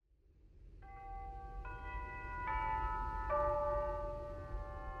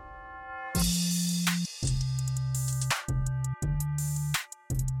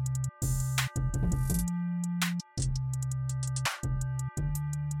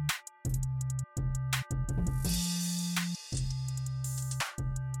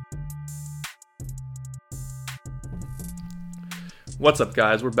What's up,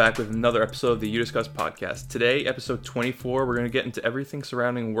 guys? We're back with another episode of the You Discuss podcast. Today, episode 24, we're going to get into everything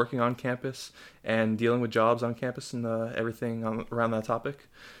surrounding working on campus and dealing with jobs on campus and everything around that topic.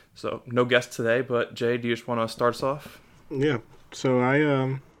 So, no guest today, but Jay, do you just want to start us off? Yeah. So I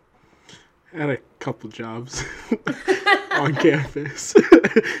had a couple jobs on campus,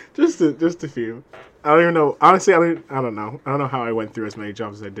 just a few. I don't even know. Honestly, I don't know. I don't know how I went through as many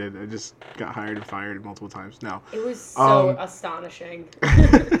jobs as I did. I just got hired and fired multiple times. No. It was so astonishing.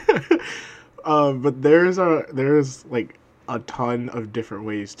 But there's like a ton of different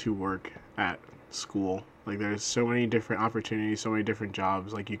ways to work at school. Like there's so many different opportunities, so many different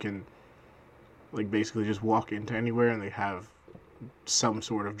jobs. Like you can like basically just walk into anywhere and they have some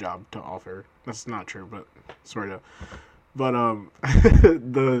sort of job to offer. That's not true, but sort of. But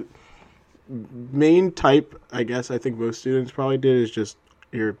the main type, I guess, I think most students probably did is just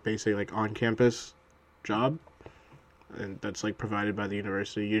your basic like on-campus job, and that's like provided by the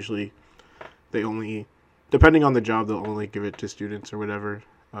university. Usually, they only, depending on the job, they'll only give it to students or whatever.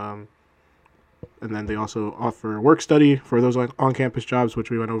 And then they also offer work study for those on-campus jobs,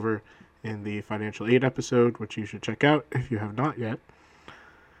 which we went over in the financial aid episode, which you should check out if you have not yet.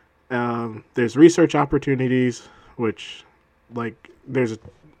 There's research opportunities, which like there's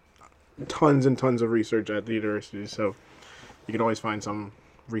tons and tons of research at the university, so you can always find some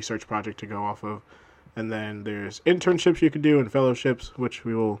research project to go off of. And then there's internships you can do and fellowships, which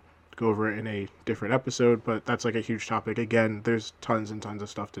we will go over in a different episode, but that's like a huge topic. Again, there's tons and tons of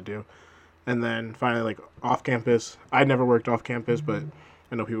stuff to do. And then finally, like off campus, I never worked off campus, but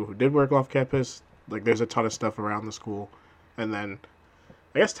I know people who did work off campus. Like there's a ton of stuff around the school. And then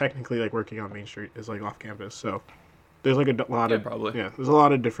I guess technically like working on Main Street is like off campus, so there's like a lot of probably. Yeah, there's a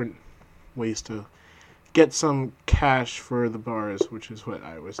lot of different ways to get some cash for the bars, which is what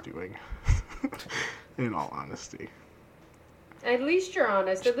I was doing. In all honesty. At least you're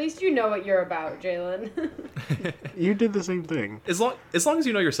honest. At least you know what you're about, Jalen. You did the same thing. As long as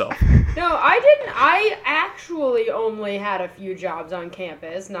you know yourself. No, I didn't. I actually only had a few jobs on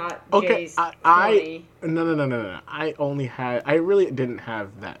campus, not Jay's 20. No. I really didn't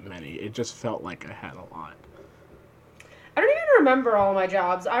have that many. It just felt like I had a lot. I don't even remember all my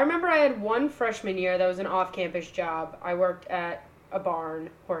jobs. I remember I had one freshman year that was an off-campus job. I worked at a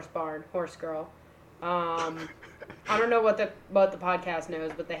horse girl. I don't know what the podcast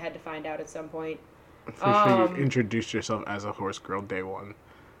knows, but they had to find out at some point. You introduced yourself as a horse girl day one.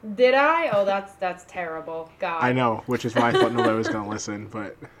 Did I? Oh, that's terrible. God. I know, which is why I thought nobody was going to listen,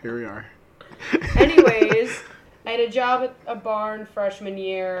 but here we are. Anyways, I had a job at a barn freshman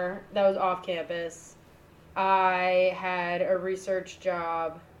year that was off campus. I had a research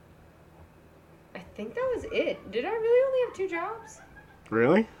job. I think that was it. Did I really only have 2 jobs?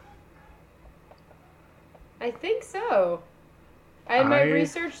 Really? I think so. I had my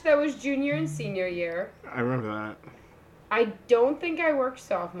research that was junior and senior year. I remember that. I don't think I worked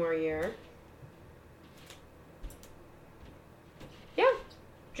sophomore year. Yeah,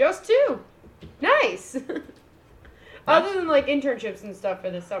 just 2. Nice. Other than like internships and stuff for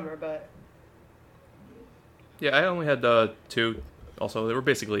the summer, but. Yeah, I only had 2. Also, they were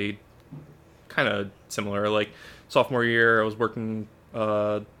basically kind of similar. Like, sophomore year, I was working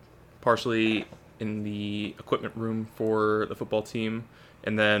partially in the equipment room for the football team,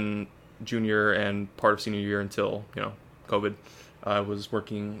 and then junior and part of senior year until, COVID, I was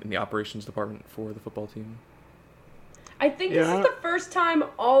working in the operations department for the football team. I think this is the first time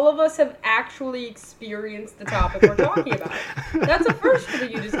all of us have actually experienced the topic we're talking about. That's a first for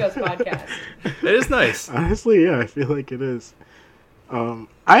the You Discuss podcast. It is nice. Honestly, yeah, I feel like it is. But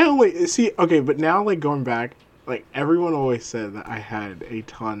now, like, going back, like, everyone always said that I had a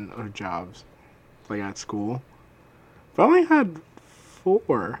ton of jobs, like, at school. But I only had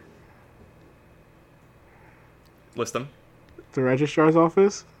 4. List them. The registrar's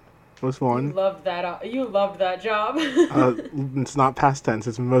office was 1. You loved that job. It's not past tense.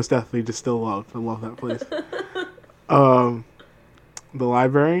 It's most definitely just still loved. I love that place. The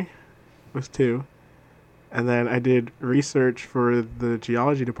library was 2. And then I did research for the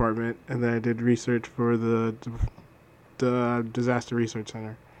geology department, and then I did research for the Disaster Research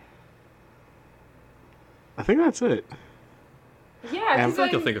Center. I think that's it. Yeah, I feel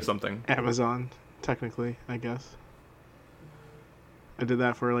like you'll think of something. Amazon, technically, I guess. I did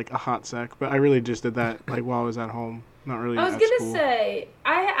that for like a hot sec, but I really just did that like while I was at home, not really. I was gonna say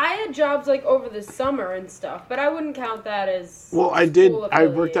I had jobs like over the summer and stuff, but I wouldn't count that as. Well, I did.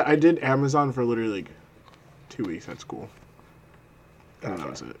 I did Amazon for literally like 2 weeks at school. And that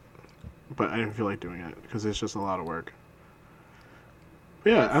was it. But I didn't feel like doing it because it's just a lot of work.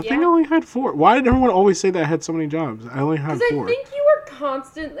 But yeah, I think I only had 4. Why did everyone always say that I had so many jobs? I only had 4. Because I think you were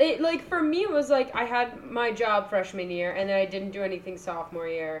constantly, like, for me, it was like I had my job freshman year, and then I didn't do anything sophomore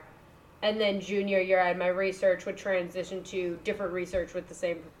year. And then junior year, I had my research would transition to different research with the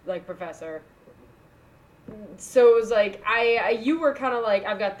same, like, professor. So it was like, you were kind of like,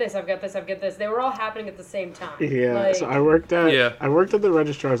 I've got this, I've got this, I've got this. They were all happening at the same time. Yeah, Like, so I worked at Yeah. the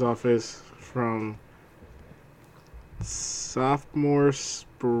registrar's office from sophomore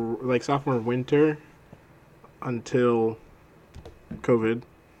winter until COVID,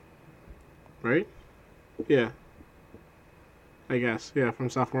 right? Yeah, I guess. Yeah, from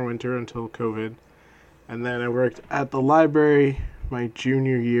sophomore winter until COVID. And then I worked at the library my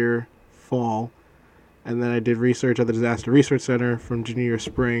junior year fall. And then I did research at the Disaster Research Center from junior year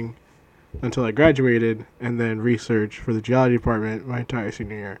spring until I graduated, and then research for the geology department my entire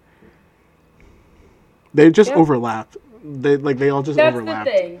senior year. They just overlapped. They all just that's overlapped.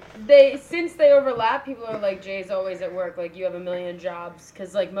 the thing. Since they overlap, people are like, Jay's always at work. Like, you have a million jobs.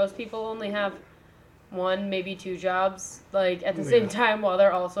 Because, like, most people only have one, maybe two jobs, like, at the same time while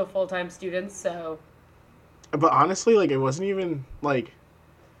they're also full-time students, so. But honestly, like, it wasn't even, like,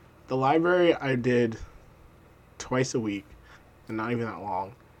 the library I did twice a week, and not even that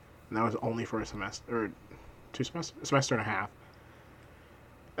long. And that was only for a semester, or a semester and a half.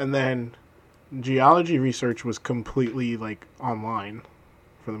 And then geology research was completely, like, online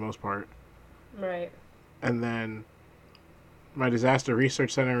for the most part. Right. And then my disaster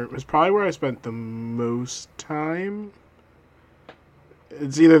research center was probably where I spent the most time.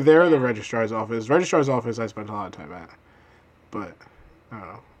 It's either there or the registrar's office. Registrar's office I spent a lot of time at. But, I don't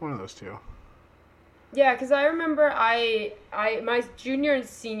know, one of those two. Yeah, because I remember my junior and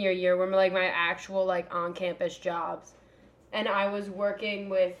senior year were, like, my actual, like, on-campus jobs. And I was working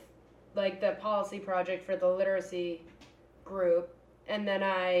with, like, the policy project for the literacy group. And then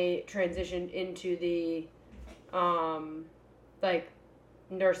I transitioned into the, like,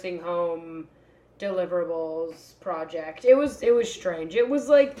 nursing home deliverables project. It was strange. It was,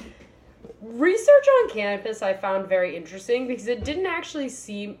 like, research on campus I found very interesting because it didn't actually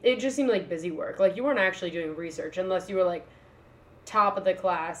it just seemed like busy work. Like, you weren't actually doing research unless you were, like, top of the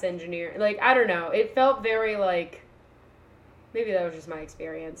class engineer. Like, I don't know. It felt very, like, maybe that was just my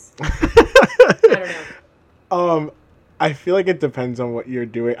experience. I don't know. I feel like it depends on what you're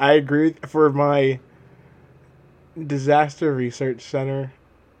doing. I agree for my disaster research center,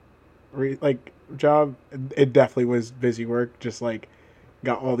 job, it definitely was busy work. Just, like,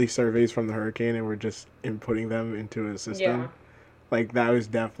 got all these surveys from the hurricane and we're just inputting them into a system. Yeah. Like, that was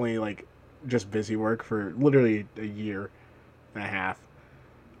definitely, like, just busy work for literally a year and a half.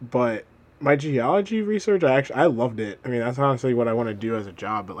 But my geology research, I loved it. I mean, that's honestly what I want to do as a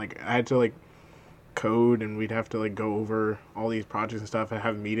job. But, like, I had to, like, code, and we'd have to, like, go over all these projects and stuff and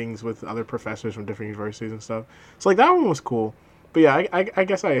have meetings with other professors from different universities and stuff. So, like, that one was cool. But yeah, I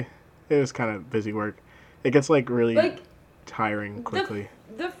guess it was kind of busy work. It gets, like, really, like, tiring quickly.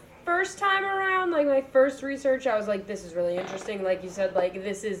 The first time around, like, my first research, I was like, this is really interesting. Like you said, like,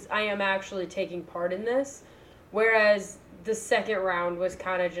 I am actually taking part in this. Whereas the second round was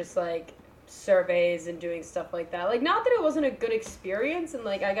kind of just, like, surveys and doing stuff like that. Like, not that it wasn't a good experience, and,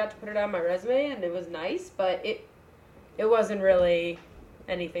 like, I got to put it on my resume, and it was nice, but it wasn't really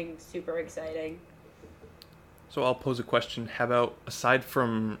anything super exciting. So I'll pose a question. How about, aside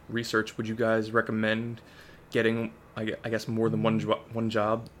from research, would you guys recommend getting, I guess, more than one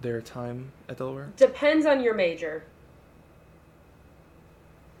job their time at Delaware? Depends on your major.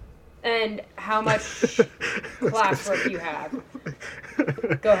 And how much classwork you have.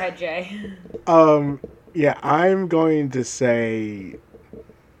 Go ahead, Jay. Yeah, I'm going to say...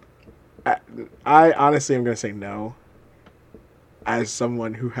 I honestly am going to say no. As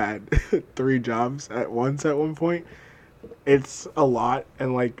someone who had 3 jobs at once at one point. It's a lot,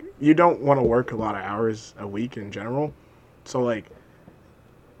 and, like, you don't want to work a lot of hours a week in general. So, like,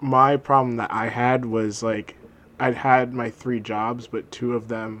 my problem that I had was, like, I'd had my 3 jobs, but 2 of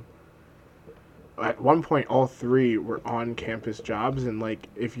them, at one point, all 3 were on-campus jobs, and, like,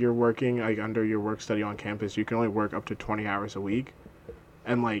 if you're working, like, under your work study on campus, you can only work up to 20 hours a week.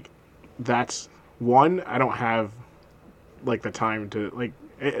 And, like, that's, one, I don't have, like, the time to, like,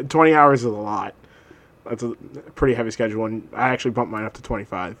 20 hours is a lot. That's a pretty heavy schedule, and I actually bumped mine up to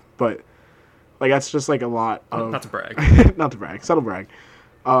 25. But, like, that's just, like, a lot of... Not to brag. Not to brag. Subtle brag.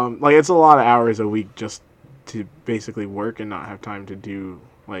 Like, it's a lot of hours a week just to basically work and not have time to do,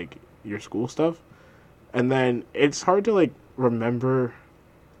 like, your school stuff. And then it's hard to, like, remember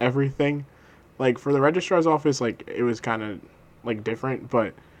everything. Like, for the registrar's office, like, it was kind of, like, different,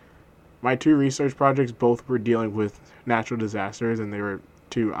 but my 2 research projects both were dealing with natural disasters, and they were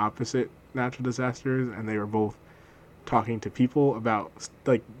 2 opposite natural disasters, and they were both talking to people about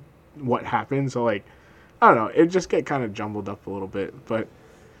like what happened. So like, I don't know, it just get kind of jumbled up a little bit. But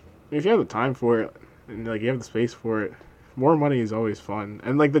if you have the time for it and like you have the space for it, more money is always fun.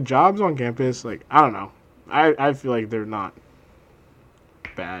 And like the jobs on campus, like I don't know, I feel like they're not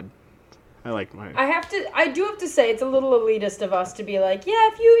bad. I like my. I do have to say it's a little elitist of us to be like, yeah,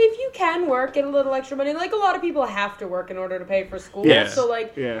 if you can work, get a little extra money. Like a lot of people have to work in order to pay for school. Yeah. So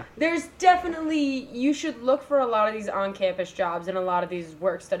like, Yeah. there's definitely, you should look for a lot of these on-campus jobs and a lot of these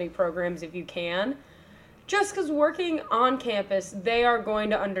work-study programs if you can. Just because working on campus, they are going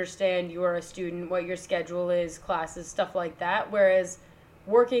to understand you are a student, what your schedule is, classes, stuff like that. Whereas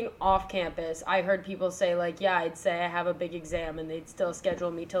working off campus, I heard people say, like, yeah, I'd say I have a big exam, and they'd still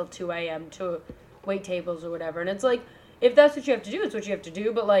schedule me till 2 a.m. to wait tables or whatever. And it's like, if that's what you have to do, it's what you have to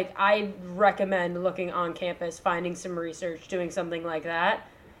do. But, like, I recommend looking on campus, finding some research, doing something like that,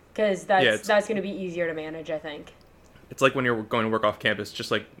 because that's going to be easier to manage, I think. It's like when you're going to work off campus,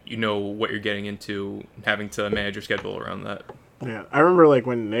 just like you know what you're getting into, having to manage your schedule around that. Yeah, I remember like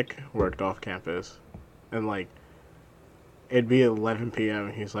when Nick worked off campus, and like it'd be 11 p.m.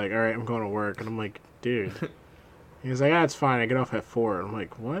 and he's like, "All right, I'm going to work," and I'm like, "Dude," he's like, "Ah, it's fine. I get off at 4." And I'm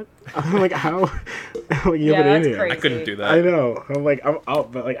like, "What?" I'm like, "How?" I'm like, "You have an that's idiot." crazy. I couldn't do that. I know. I'm like, I'm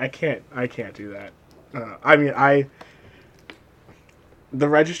out, but like I can't do that. I mean, the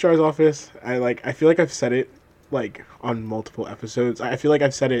registrar's office. I feel like I've said it like on multiple episodes. I feel like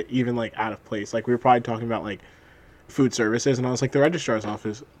I've said it even like out of place. Like we were probably talking about like food services, and I was like the registrar's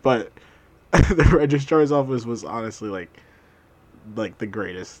office, but the registrar's office was honestly like the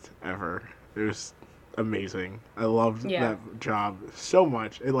greatest ever. It was amazing. I loved that job so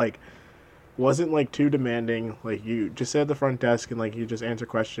much. It like wasn't like too demanding. Like you just sit at the front desk and like you just answer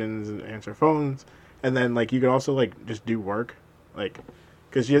questions and answer phones, and then like you could also like just do work, like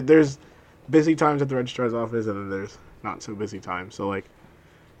because there's busy times at the registrar's office and then there's not so busy times. So like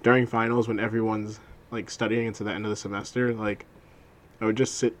during finals when everyone's like studying into the end of the semester, like I would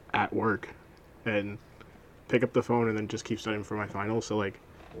just sit at work and pick up the phone and then just keep studying for my finals. So like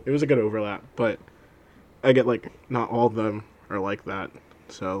it was a good overlap, but I get like not all of them are like that.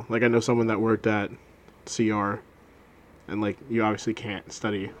 So like I know someone that worked at CR and like you obviously can't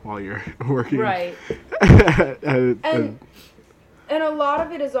study while you're working. Right. And a lot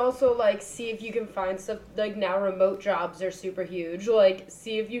of it is also, like, see if you can find stuff, like, now remote jobs are super huge. Like,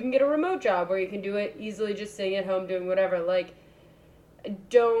 see if you can get a remote job where you can do it easily just sitting at home doing whatever. Like,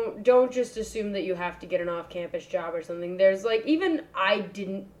 don't just assume that you have to get an off-campus job or something. There's, like, even I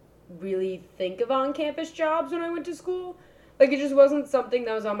didn't really think of on-campus jobs when I went to school. Like, it just wasn't something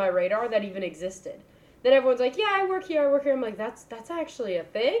that was on my radar that even existed. Then everyone's like, yeah, I work here. I'm like, that's actually a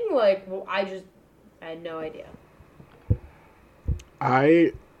thing? Like, well, I had no idea.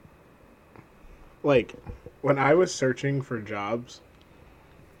 Like, when I was searching for jobs,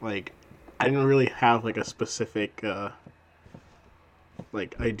 like, I didn't really have, like, a specific,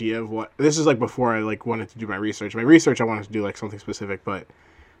 like, idea of what... This is, like, before I, like, wanted to do my research. My research, I wanted to do, like, something specific, but,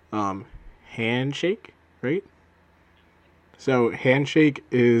 Handshake, right? So, Handshake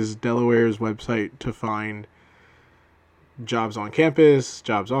is Delaware's website to find jobs on campus,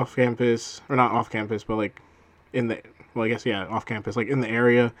 jobs off campus, or not off campus, but, like, in the... Well, I guess, yeah, off campus, like, in the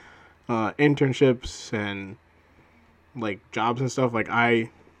area, internships and, like, jobs and stuff. Like,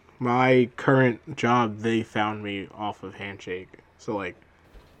 my current job, they found me off of Handshake. So, like,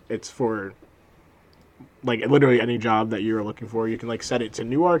 it's for, like, literally any job that you're looking for. You can, like, set it to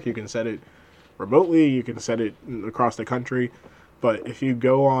Newark, you can set it remotely, you can set it across the country. But if you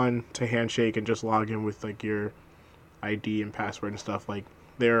go on to Handshake and just log in with, like, your ID and password and stuff, like,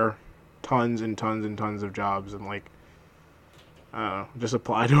 there are tons and tons and tons of jobs and, like, just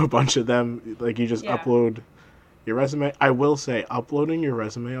apply to a bunch of them. Like, you just upload your resume. I will say, uploading your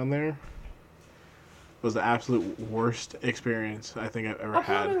resume on there was the absolute worst experience I think I've ever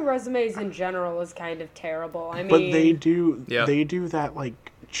had. Uploading resumes in general is kind of terrible. I mean... But they do that,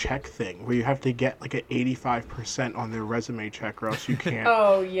 like, check thing where you have to get, like, an 85% on their resume check or else you can't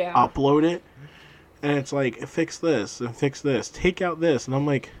upload it. And it's like, fix this and fix this. Take out this. And I'm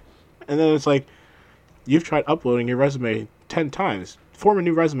like... And then it's like, you've tried uploading your resume 10 times. Form a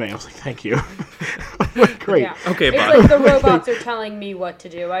new resume. I was like, thank you. I'm like, great. Yeah. Okay, it's bye. like the robots are telling me what to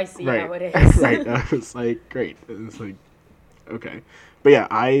do. I see how it is. Right. I was like, great. It's like, okay. But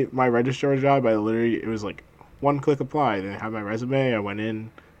yeah, my registrar job, it was like one click apply. They had my resume. I went in,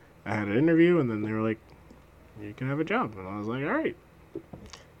 I had an interview, and then they were like, you can have a job. And I was like, all right.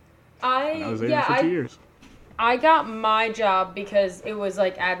 And I was there for 2 years. I got my job because it was,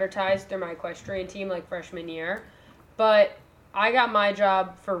 like, advertised through my equestrian team, like, freshman year. But I got my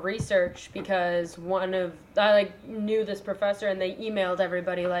job for research because I like knew this professor and they emailed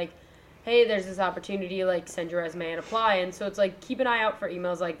everybody like, hey, there's this opportunity, like send your resume and apply. And so it's like keep an eye out for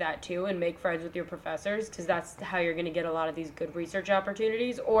emails like that too and make friends with your professors because that's how you're going to get a lot of these good research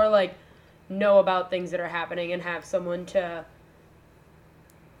opportunities, or like know about things that are happening and have someone to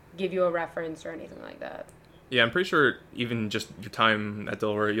give you a reference or anything like that. Yeah, I'm pretty sure even just your time at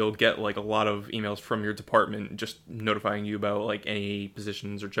Delaware, you'll get like a lot of emails from your department just notifying you about like any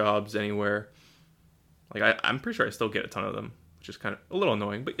positions or jobs anywhere. Like I'm pretty sure I still get a ton of them, which is kind of a little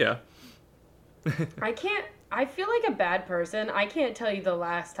annoying, but yeah. I feel like a bad person. I can't tell you the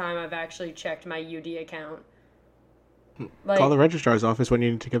last time I've actually checked my UD account. Like, call the registrar's office when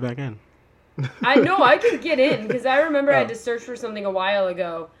you need to get back in. I know I could get in because I remember I had to search for something a while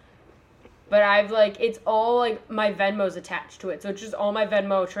ago. But I've like, it's all like my Venmo's attached to it. So it's just all my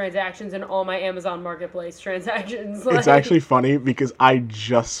Venmo transactions and all my Amazon Marketplace transactions. Like, it's actually funny because I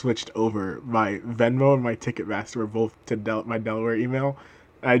just switched over. My Venmo and my Ticketmaster were both to my Delaware email.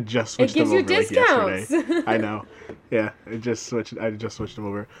 I just switched them over. It gives you discounts. Like yesterday. I know. Yeah, I just switched them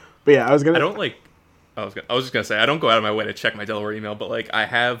over. But yeah, I was just gonna say I don't go out of my way to check my Delaware email, but like I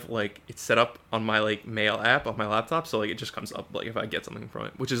have like it's set up on my like mail app on my laptop, so like it just comes up like if I get something from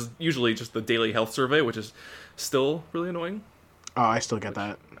it, which is usually just the daily health survey, which is still really annoying. Oh, I still get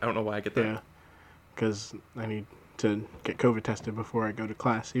that. I don't know why I get that. Yeah, because I need to get COVID tested before I go to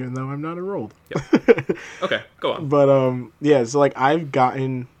class, even though I'm not enrolled. Yep. Okay, go on. But yeah, so like I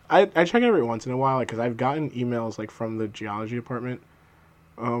check it every once in a while, like because I've gotten emails like from the geology department.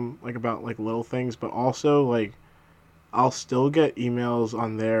 Like about like little things, but also like I'll still get emails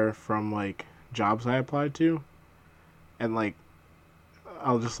on there from like jobs I applied to, and like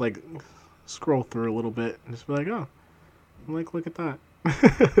I'll just like scroll through a little bit and just be like, oh, like look at that.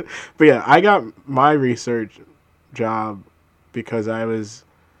 But yeah, I got my research job because I was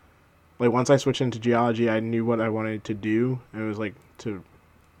like once I switched into geology, I knew what I wanted to do. It was like to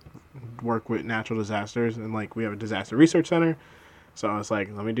work with natural disasters, and like we have a disaster research center. So I was like,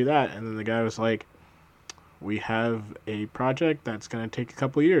 let me do that. And then the guy was like, we have a project that's going to take a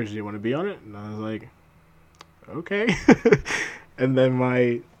couple years. Do you want to be on it? And I was like, okay. And then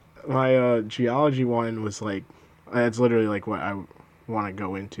my geology one was like, it's literally like what I want to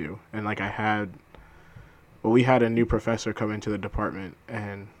go into. And like we had a new professor come into the department,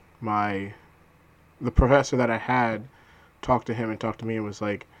 and the professor that I had talked to him and talked to me and was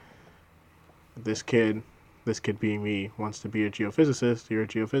like, this kid being me, wants to be a geophysicist. You're a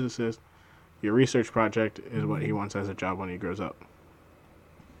geophysicist. Your research project is what he wants as a job when he grows up.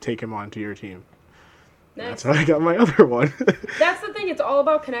 Take him onto your team. Nice. That's how I got my other one. That's the thing. It's all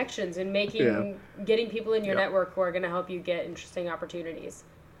about connections and getting people in your network who are going to help you get interesting opportunities.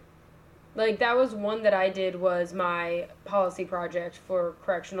 Like, that was one that I did, was my policy project for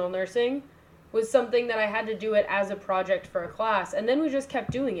correctional nursing. Was something that I had to do it as a project for a class, and then we just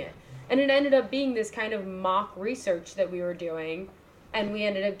kept doing it. And it ended up being this kind of mock research that we were doing, and we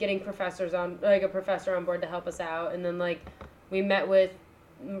ended up getting a professor on board to help us out, and then like we met with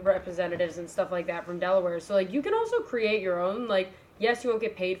representatives and stuff like that from Delaware. So like you can also create your own, like, yes, you won't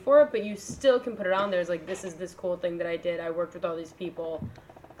get paid for it, but you still can put it on there as like, this is this cool thing that I did. I worked with all these people.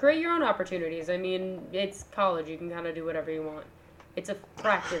 Create your own opportunities. I mean, it's college. You can kind of do whatever you want. It's a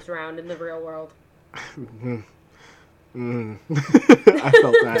practice round in the real world. I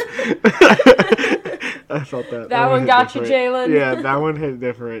felt that. I felt that. That one got you, Jalen. Yeah, that one hit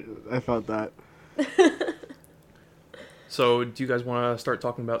different. I felt that. So, do you guys want to start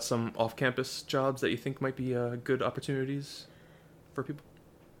talking about some off-campus jobs that you think might be good opportunities for people?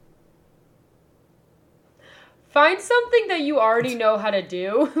 Find something that you already know how to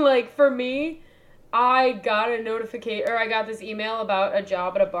do. Like, for me, I got I got this email about a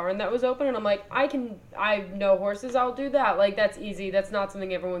job at a barn that was open, and I'm like, I know horses, I'll do that. Like, that's easy. That's not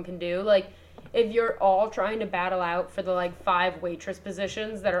something everyone can do. Like, if you're all trying to battle out for the, like, 5 waitress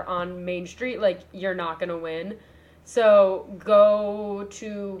positions that are on Main Street, like, you're not going to win. So, go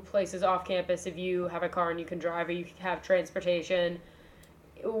to places off campus if you have a car and you can drive, or you have transportation.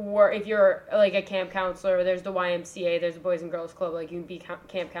 Or if you're, like, a camp counselor, there's the YMCA, there's the Boys and Girls Club, like, you can be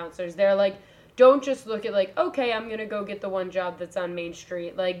camp counselors. They're, like, don't just look at, like, okay, I'm going to go get the one job that's on Main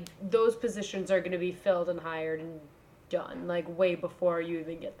Street. Like, those positions are going to be filled and hired and done, like, way before you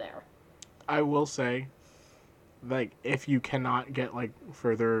even get there. I will say, like, if you cannot get, like,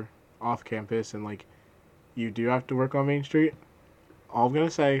 further off campus and, like, you do have to work on Main Street, all I'm going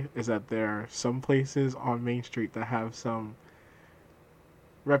to say is that there are some places on Main Street that have some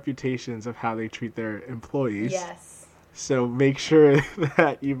reputations of how they treat their employees. Yes. So make sure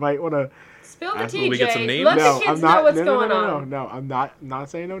that you might want to. Spill the Will tea, we get some Jay. names? Let No, the I'm kids not. know what's no, going no, no, on. no, I'm not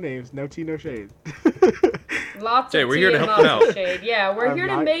saying no names. No tea, no shade. Lots Jay, of we're tea here to and help you lots of out. shade. Yeah, we're I'm here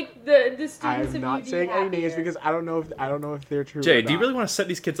to not- make the students I'm of not UD saying any names happier. because I don't know if they're true. Jay, or do you not. really want to set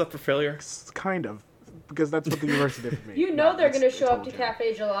these kids up for failure? Kind of, because that's what the university did for me. You know No, they're that's going to show a up to total joke.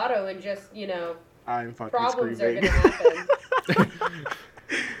 Cafe Gelato and just, I'm fucking problems are screaming. going to happen.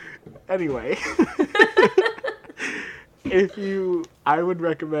 Anyway, I would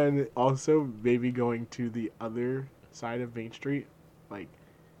recommend also maybe going to the other side of Main Street, like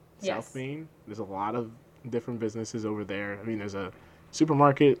Yes. South Main. There's a lot of different businesses over there. I mean, there's a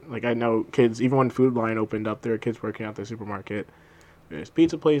supermarket. Like, I know kids, even when Food Line opened up, there were kids working at the supermarket. There's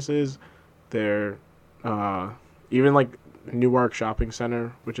pizza places. There, even like Newark Shopping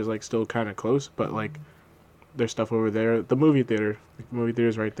Center, which is like still kind of close, but like there's stuff over there. The movie theater, the movie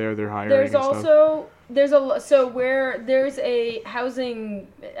theater's right there. They're hiring. There's and stuff. also where there's a housing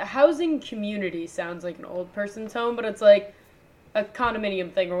community, sounds like an old person's home, but it's like a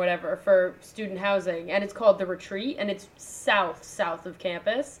condominium thing or whatever for student housing, and it's called The Retreat, and it's south of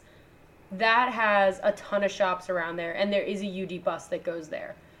campus. That has a ton of shops around there, and there is a UD bus that goes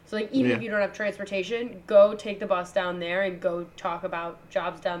there. So like even if Yeah. you don't have transportation, go take the bus down there and go talk about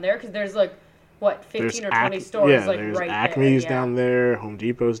jobs down there, because there's like what 15 or 20 stores like there's right Acme's there. down there, Home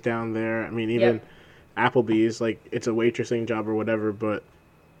Depot's down there. I mean, even Applebee's, like, it's a waitressing job or whatever, but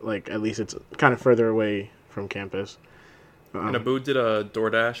like at least it's kind of further away from campus. And Abu did a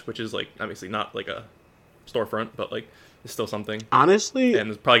DoorDash, which is like obviously not like a storefront, but like it's still something. Honestly, And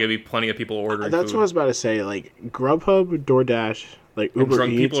there's probably gonna be plenty of people ordering that's food. what I was about to say. Like Grubhub, DoorDash, like And Uber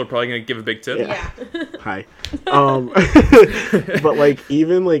drunk Eats. people are probably gonna give a big tip. Yeah. Yeah. Hi. But like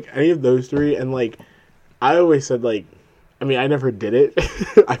even like any of those three, and like I always said, like, I mean, I never did it.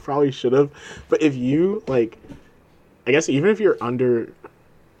 I probably should have. But if you like, I guess even if you're under,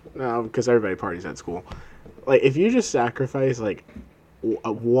 no, because everybody parties at school. Like if you just sacrifice like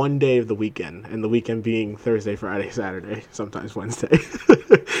one day of the weekend, and the weekend being Thursday, Friday, Saturday, sometimes Wednesday.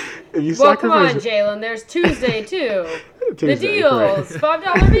 If you Well, come on, sacrifice Jalen. There's Tuesday too. The Tuesday, correct. deals,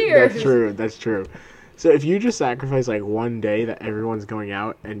 $5 beers. That's true. That's true. So if you just sacrifice like one day that everyone's going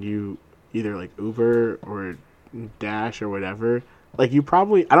out, and you either like Uber or Dash or whatever, like you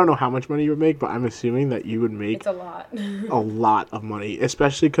probably, I don't know how much money you would make, but I'm assuming that you would make It's a lot. a lot of money,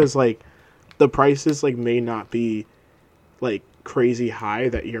 especially because like the prices like may not be like crazy high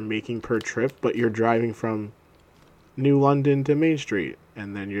that you're making per trip, but you're driving from New London to Main Street,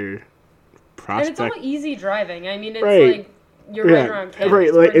 and then you're And Prospect. it's all easy driving. I mean, it's Right. like you're right around campus.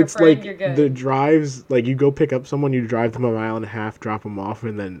 right. Bring Like a it's friend, like you're good. the drives. Like you go pick up someone, you drive them a mile and a half, drop them off,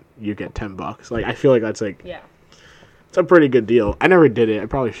 and then you get $10. Like I feel like that's like Yeah. it's a pretty good deal. I never did it. I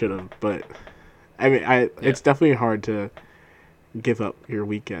probably should have, but I mean, it's definitely hard to give up your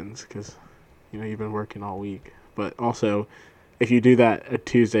weekends because you've been working all week. But also, if you do that a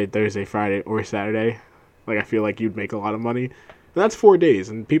Tuesday, Thursday, Friday, or Saturday, like I feel like you'd make a lot of money. And that's 4 days,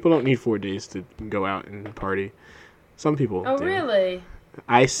 and people don't need 4 days to go out and party. Some people Oh, do. really?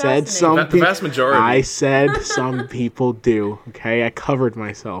 I said Fascinating. some The people. vast majority. I said some people do. Okay, I covered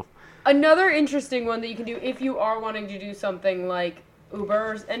myself. Another interesting one that you can do if you are wanting to do something like Uber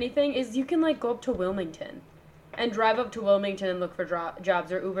or anything is you can like go up to Wilmington and drive up to Wilmington and look for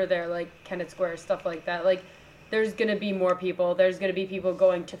jobs, or Uber there, like Kennett Square, stuff like that. Like there's going to be more people. There's going to be people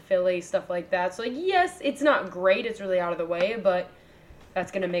going to Philly, stuff like that. So like, yes, it's not great. It's really out of the way, but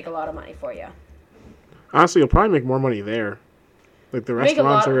that's going to make a lot of money for you. Honestly, you'll probably make more money there. Like the Make a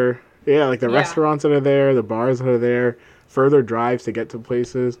restaurants lot- are, yeah, like the Yeah. restaurants that are there, the bars that are there, further drives to get to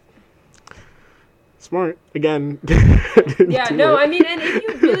places. Smart again. Yeah, no, I mean, and if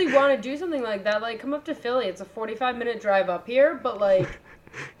you really want to do something like that, like come up to Philly. It's a 45-minute drive up here, but like,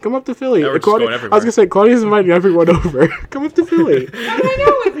 Come up to Philly. Yeah, we're just Claudia, going I was everywhere. gonna say Claudia's inviting everyone over. Come up to Philly. come hang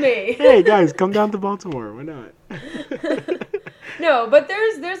out with me. Hey guys, come down to Baltimore. Why not? No, but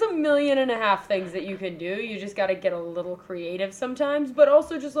there's 1.5 million things that you can do. You just got to get a little creative sometimes, but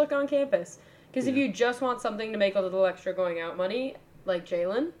also just look on campus. Because if you just want something to make a little extra going out money, like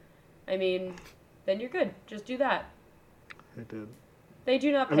Jalen, I mean, then you're good. Just do that. I did. They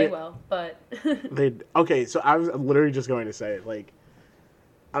do not I pay mean- well, but Okay, so I was literally just going to say, like,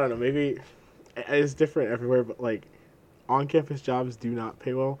 I don't know, maybe it's different everywhere, but like, on-campus jobs do not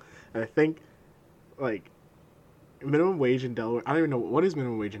pay well, and I think, like, minimum wage in Delaware. I don't even know what is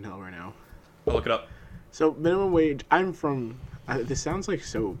minimum wage in Delaware now. I'll look it up. So minimum wage. I'm from. This sounds like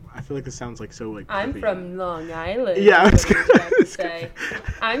so. I feel like this sounds like so like. I'm preppy. from Long Island. Yeah, I that's was what I was about to gonna say.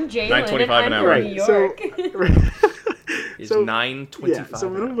 I'm Jalen, and $9.25 an I'm hour. from New Right, York. It's So, $9.25. Yeah, so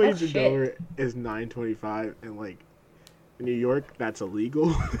minimum wage That's in shit. Delaware is $9.25, and like, in New York, that's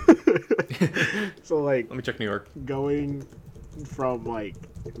illegal. So like, Let me check New York. going from like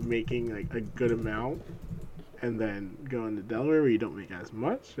making like a good amount and then going to Delaware where you don't make as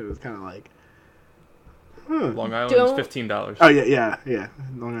much, it was kind of like, Long Island Don't- is $15. Oh yeah.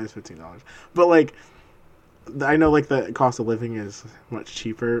 Long Island's $15, but like, I know like the cost of living is much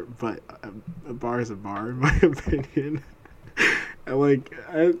cheaper, but a bar is a bar in my opinion. And like,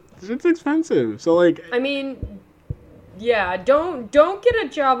 it's expensive. So like, I mean, yeah, don't get a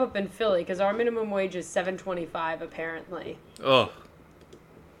job up in Philly because our minimum wage is $7.25 apparently. Ugh.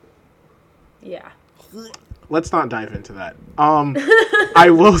 Yeah. let's not dive into that. I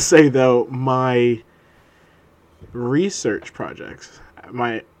will say though, my research projects,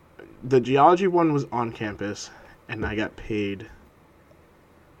 the geology one was on campus, and I got paid.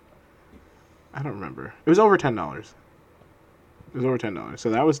 I don't remember. It was over $10. It was over $10, so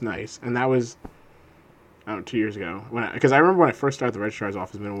that was nice, and that was, I don't know, 2 years ago. Because I remember when I first started the registrar's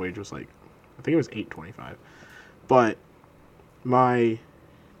office, minimum wage was like, I think it was $8.25. But my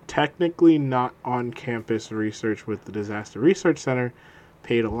technically not on campus research with the Disaster Research Center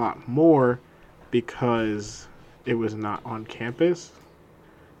paid a lot more because it was not on campus.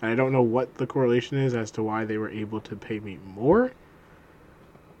 And I don't know what the correlation is as to why they were able to pay me more.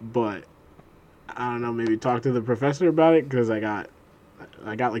 But I don't know, maybe talk to the professor about it, because I got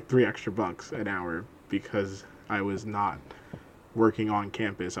like $3 extra an hour because I was not working on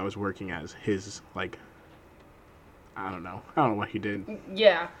campus. I was working as his, like, I don't know what he did.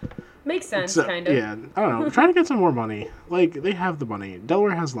 Yeah. Makes sense, So, kind of. Yeah, I don't know. Trying to get some more money. Like, they have the money.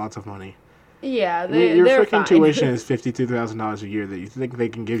 Delaware has lots of money. Yeah, Your they're freaking fine. tuition is $52,000 a year that you think they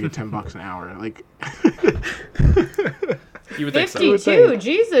can give you $10 an hour. Like, You would think so. 52, think.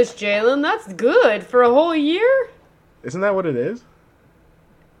 Jesus, Jalen, that's good for a whole year? isn't that what it is?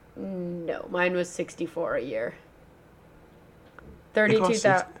 No, mine was 64 a year. It costs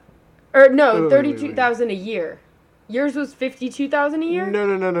 32,000. Or no, wait. 32,000 a year. Yours was 52,000 a year? No.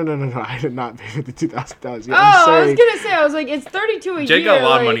 I did not pay $52,000. Oh, I was gonna say, I was like, it's 32 a year. Jake got a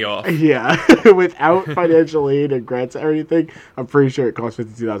lot of like- money off. Yeah, without financial aid and grants or anything, I'm pretty sure it cost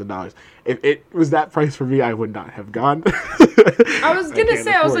 $52,000. If it was that price for me, I would not have gone. I was gonna can't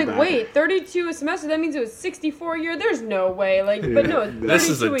say, I was afford like, that. wait, 32 a semester? That means it was 64 a year? There's no way. Like, but no, it's 32 This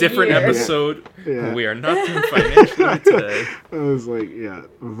is a different year. episode. Yeah. We are not doing financially today. I was like, yeah,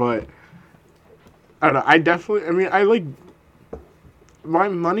 but I don't know. I like, my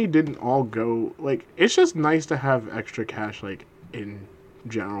money didn't all go, like, it's just nice to have extra cash, like, in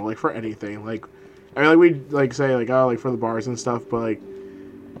general, like, for anything. Like, I mean, like, we, like, say, like, oh, like, for the bars and stuff, but, like,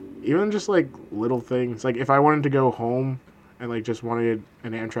 even just, like, little things. Like, if I wanted to go home and, like, just wanted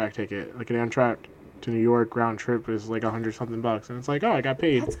an Amtrak ticket, like, an Amtrak to New York round trip is, like, $100-something, and it's like, oh, I got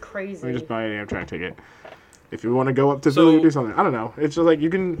paid. That's Let me crazy. just buy an Amtrak ticket. If you want to go up to So- Philly or do something, I don't know. It's just like you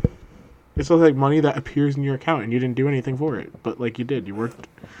can. It's just like money that appears in your account and you didn't do anything for it, but like you did. You worked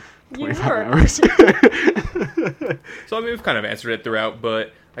You 25 worked. hours. So I mean, we've kind of answered it throughout,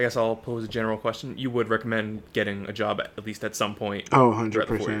 but I guess I'll pose a general question. You would recommend getting a job at least at some point? Oh, throughout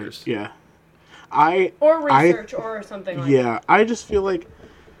the 4 100%. years? Yeah. Or research or something like that. Yeah, I just feel like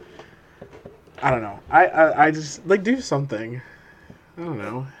I don't know. I just like do something. I don't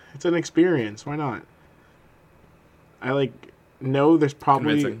know. It's an experience. Why not? I like know there's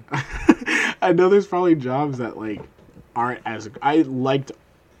probably Convincing. I know there's probably jobs that like aren't as I liked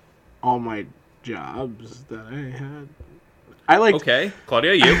all my jobs that I had. I liked Okay,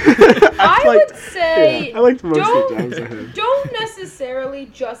 Claudia, you. I liked- would say yeah, I liked most of the don't- jobs I had. don't necessarily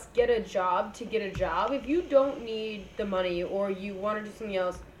just get a job to get a job. If you don't need the money or you want to do something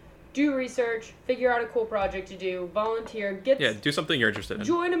else, do research, figure out a cool project to do, volunteer, Yeah, do something you're interested in.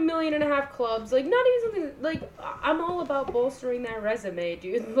 join 1.5 million clubs. Like, not even something like I'm all about bolstering that resume,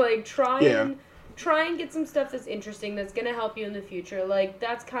 dude. Like, try and get some stuff that's interesting that's gonna help you in the future. Like,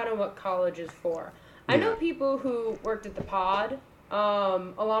 that's kind of what college is for. I know Yeah. people who worked at the pod.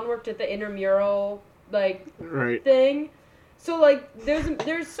 Alon worked at the intramural Right. thing. So like,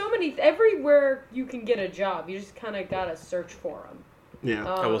 there's so many everywhere you can get a job. You just kind of gotta search for them. Yeah.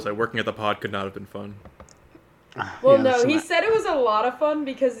 I will say, working at the pod could not have been fun. Well, Yeah, no, so he that- said it was a lot of fun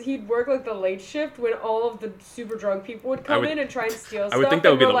because he'd work like the late shift when all of the super drunk people would come would- in and try and steal stuff. I would think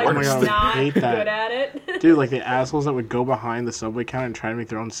that would be and the we're, worst. like, Oh my God, I not hate that. good at it. Dude, like the assholes that would go behind the subway counter and try to make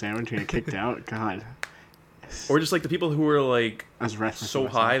their own sandwich and get kicked out. God. Or just like the people who were like I was restless so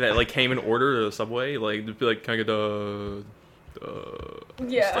with myself. high that like came in order to the subway, like they'd be like, "Can I get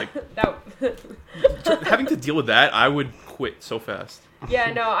Yeah, like- that. having to deal with that, I would quit so fast.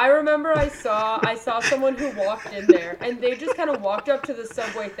 Yeah, no, I remember I saw someone who walked in there and they just kind of walked up to the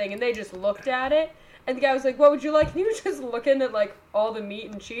subway thing and they just looked at it And the guy was like, what would you like? And he was just looking at, like, all the meat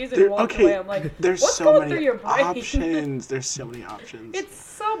and cheese and walked okay, away. I'm like, there's what's so going many through your brain? options. There's so many options. It's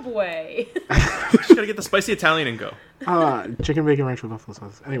Subway. Just gotta get the spicy Italian and go. Chicken bacon ranch with buffalo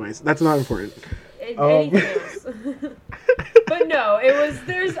sauce. Anyways, that's not important. Anything else. But no,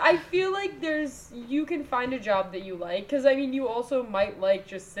 I feel like you can find a job that you like. Because, I mean, you also might like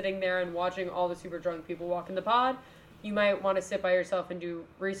just sitting there and watching all the super drunk people walk in the pod. You might want to sit by yourself and do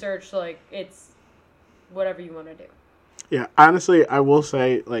research. Like, it's whatever you want to do. Yeah, honestly, I will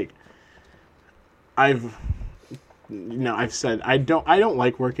say, like, I've said I don't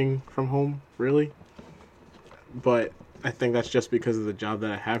like working from home, really. But I think that's just because of the job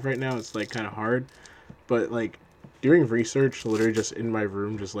that I have right now. It's, like, kind of hard. But, like, doing research, literally just in my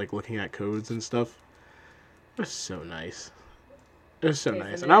room, just, like, looking at codes and stuff, it was so nice. It was so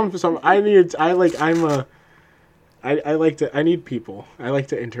nice. And I need people. I like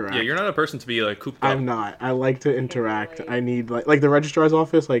to interact. Yeah, you're not a person to be, like, cooped up. I'm not. I like to interact. Really? I need, like the registrar's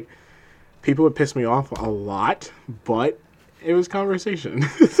office, like, people would piss me off a lot, but it was conversation.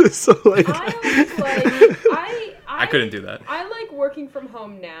 So, like... I couldn't do that. I like working from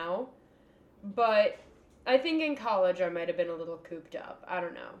home now, but I think in college I might have been a little cooped up. I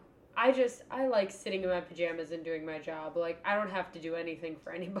don't know. I like sitting in my pajamas and doing my job. Like, I don't have to do anything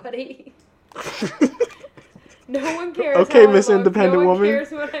for anybody. No one cares. Okay, how Miss I look. Independent no one Woman.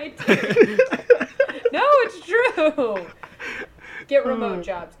 cares what I do. No, it's true. Get remote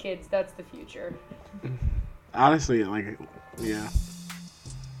jobs, kids. That's the future. Honestly, like, yeah.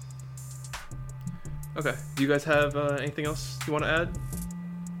 Okay. Do you guys have anything else you want to add?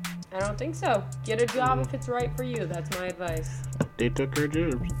 I don't think so. Get a job if it's right for you. That's my advice. They took her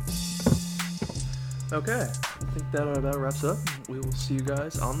jobs. Okay. I think that about wraps up. We will see you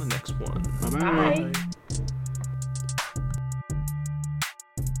guys on the next one. Bye-bye. Bye.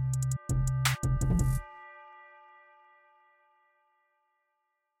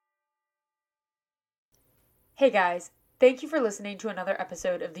 Hey guys, thank you for listening to another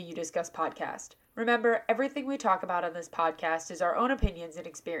episode of the You Discuss podcast. Remember, everything we talk about on this podcast is our own opinions and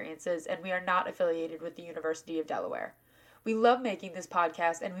experiences, and we are not affiliated with the University of Delaware. We love making this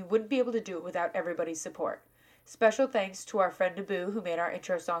podcast, and we wouldn't be able to do it without everybody's support. Special thanks to our friend Abu, who made our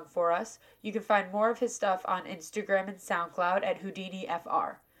intro song for us. You can find more of his stuff on Instagram and SoundCloud at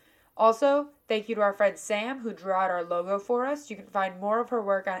HoudiniFR. Also, thank you to our friend Sam, who drew out our logo for us. You can find more of her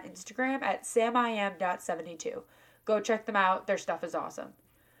work on Instagram at samim.72. Go check them out. Their stuff is awesome.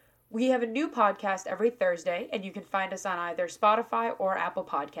 We have a new podcast every Thursday, and you can find us on either Spotify or Apple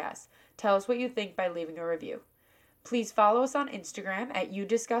Podcasts. Tell us what you think by leaving a review. Please follow us on Instagram at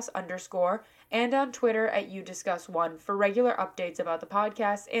youdiscuss_ and on Twitter at youdiscuss1 for regular updates about the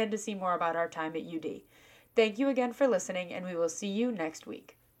podcast and to see more about our time at UD. Thank you again for listening, and we will see you next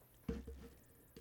week.